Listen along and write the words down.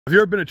Have you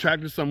ever been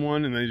attracted to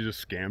someone and they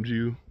just scammed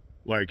you?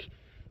 Like,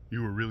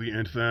 you were really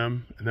into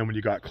them, and then when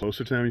you got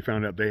closer to them, you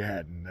found out they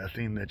had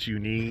nothing that you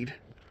need?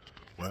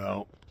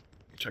 Well,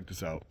 check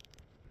this out.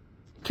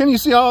 Can you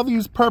see all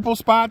these purple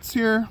spots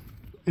here?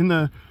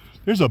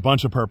 There's a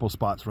bunch of purple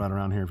spots right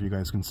around here if you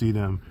guys can see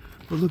them.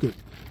 But look at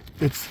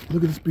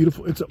this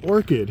beautiful, it's an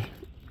orchid.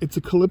 It's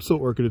a calypso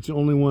orchid. It's the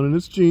only one in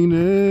its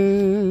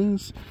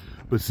genus.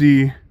 But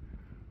see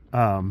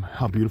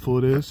how beautiful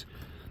it is?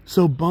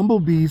 So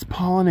bumblebees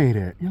pollinate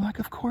it. You're like,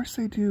 of course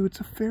they do.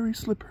 It's a fairy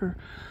slipper.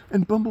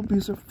 And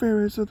bumblebees are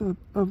fairies of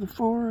the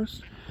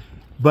forest.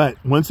 But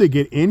once they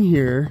get in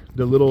here,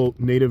 the little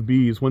native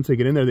bees, once they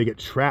get in there, they get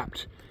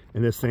trapped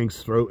in this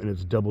thing's throat and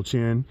its double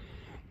chin.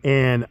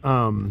 And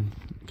can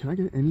I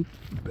get any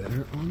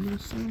better on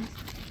this thing?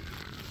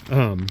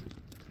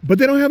 But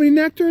they don't have any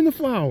nectar in the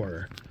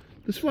flower.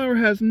 This flower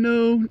has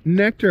no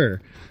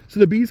nectar. So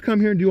the bees come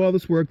here and do all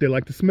this work. They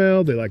like the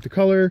smell, they like the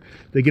color.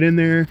 They get in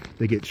there,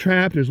 they get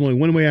trapped. There's only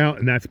one way out,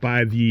 and that's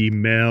by the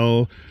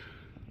male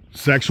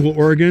sexual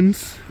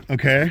organs,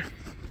 okay?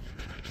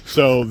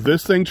 So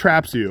this thing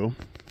traps you.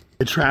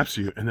 It traps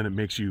you, and then it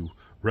makes you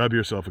rub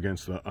yourself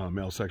against the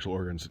male sexual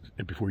organs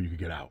before you can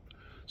get out.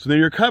 So then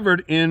you're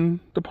covered in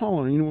the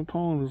pollen. You know what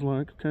pollen is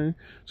like, okay?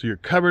 So you're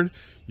covered,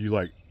 you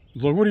like,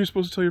 Lord, what are you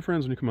supposed to tell your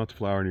friends when you come out the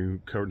flower and you're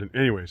covered in,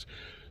 anyways.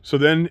 So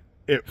then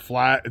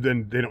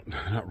then they don't,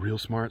 they're not real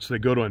smart, so they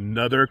go to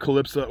another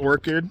calypso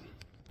orchid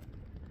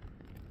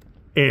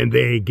and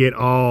they get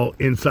all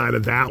inside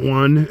of that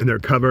one and they're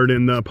covered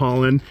in the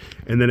pollen,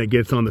 and then it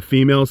gets on the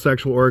female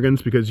sexual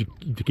organs because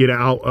to get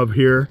out of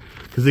here,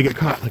 because they get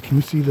caught. Like, can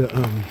you see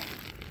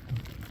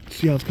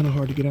see how it's kind of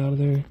hard to get out of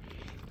there?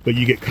 But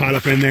you get caught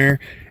up in there,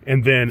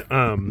 and then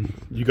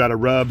you got to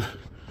rub,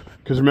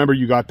 because remember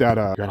you got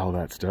that got all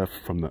that stuff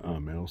from the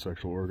male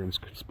sexual organs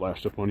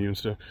splashed up on you and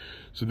stuff.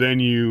 So then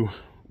you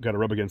got to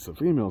rub against the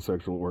female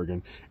sexual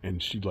organ,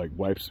 and she like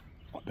wipes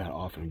that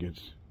off and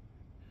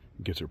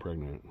gets her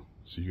pregnant.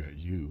 So you got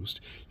used,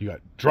 you got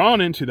drawn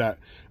into that.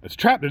 It's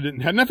trapped.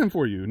 It had nothing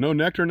for you, no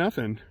nectar,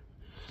 nothing.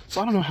 So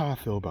I don't know how I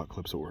feel about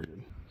calypso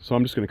orchid. So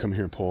I'm just gonna come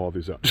here and pull all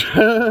these out.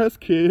 Just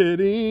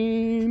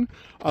kidding.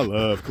 I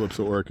love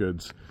calypso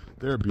orchids.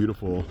 They're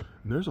beautiful.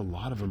 And there's a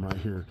lot of them right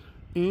here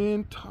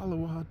in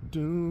Tolowa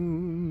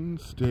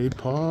Dunes State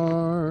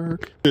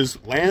Park. This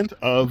is land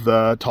of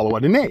the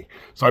Tolowa Dene.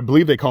 So I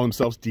believe they call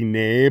themselves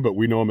Dene, but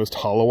we know them as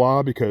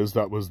Tolowa because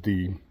that was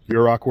the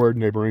Yurok word,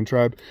 neighboring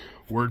tribe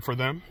word for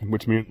them,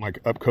 which meant like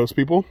up coast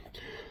people.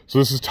 So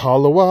this is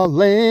Tolowa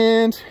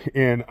land,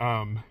 and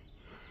I'm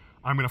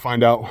gonna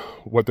find out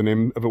what the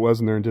name of it was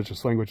in their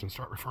indigenous language and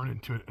start referring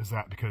to it as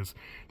that, because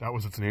that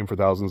was its name for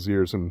thousands of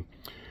years, and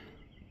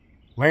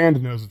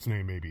land knows its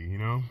name, maybe, you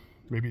know?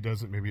 Maybe it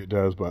doesn't, maybe it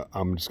does, but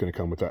I'm just gonna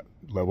come with that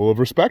level of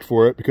respect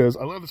for it because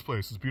I love this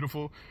place. It's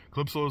beautiful.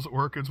 Calypso's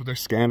orchids with their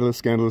scandalous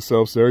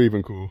selves, they're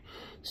even cool.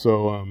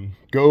 So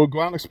go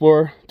out and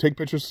explore, take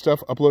pictures of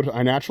stuff, upload to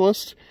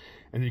iNaturalist,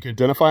 and you can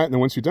identify it. And then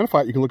once you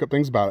identify it, you can look up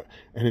things about it.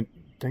 And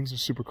things are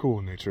super cool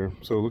in nature.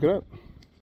 So look it up.